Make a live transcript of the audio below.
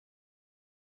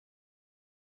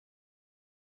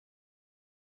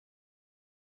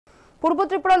পূর্ব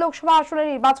ত্রিপুরা লোকসভা আসনের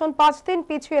নির্বাচন 5 দিন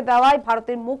পিছিয়ে দেওয়ায়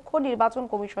ভারতের মুখ্য নির্বাচন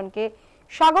কমিশনকে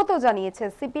স্বাগত জানিয়েছে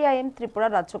সিপিআইএম ত্রিপুরা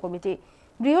রাজ্য কমিটি।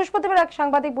 বৃহস্পতিবার এক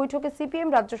সাংবাদিক বৈঠকে সিপিএম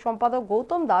রাজ্য সম্পাদক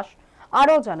গৌতম দাস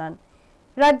আরও জানান,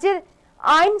 রাজ্যের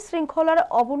আইন শৃঙ্খলার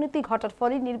অবনতি ঘটার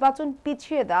ফলে নির্বাচন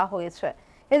পিছিয়ে দেওয়া হয়েছে।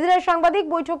 এদিনের সাংবাদিক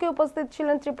বৈঠকে উপস্থিত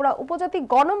ছিলেন ত্রিপুরা উপজাতি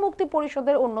গণমুক্তি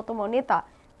পরিষদের অন্যতম নেতা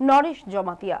নরেশ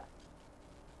জমাতিয়া।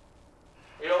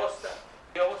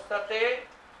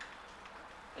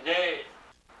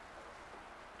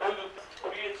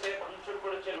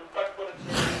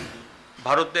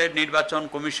 ভারতের নির্বাচন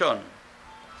কমিশন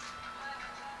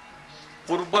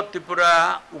পূর্ব ত্রিপুরা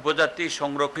উপজাতি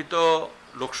সংরক্ষিত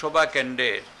লোকসভা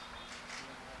কেন্দ্রের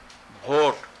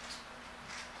ভোট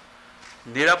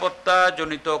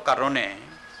নিরাপত্তাজনিত কারণে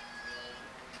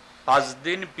 5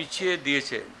 দিন পিছিয়ে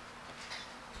দিয়েছে।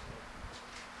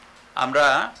 আমরা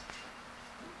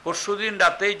পরশুদিন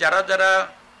রাতেই যারা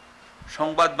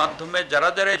সংবাদ মাধ্যমে যারা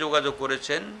যোগাযোগ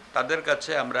করেছেন তাদের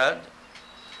কাছে আমরা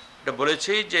এটা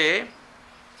বলেছি যে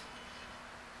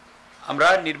আমরা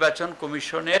নির্বাচন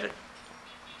কমিশনের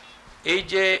এই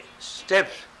যে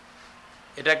স্টেপস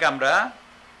এটাকে আমরা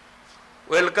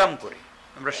ওয়েলকাম করি,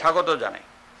 আমরা স্বাগত জানাই।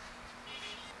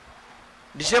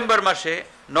 ডিসেম্বর মাসে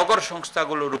নগর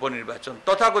সংস্থাগুলোর উপনির্বাচন,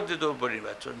 তথাকথিত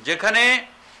উপনির্বাচন, যেখানে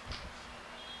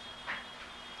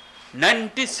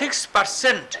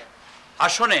 96%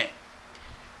 আসনে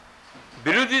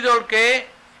বিরোধী দলকে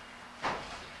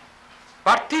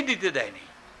প্রার্থী দিতে দেয়নি,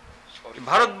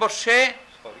 ভারতবর্ষে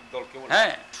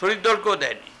শরিক দলকেও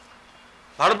দেয়নি।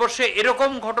 ভারতবর্ষে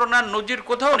এরকম ঘটনার নজির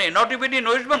কোথাও নেই, not even in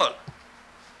West Bengal.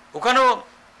 ওখানেও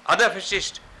আধা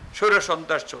ফ্যাসিস্ট স্বৈর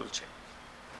সন্ত্রাস চলছে।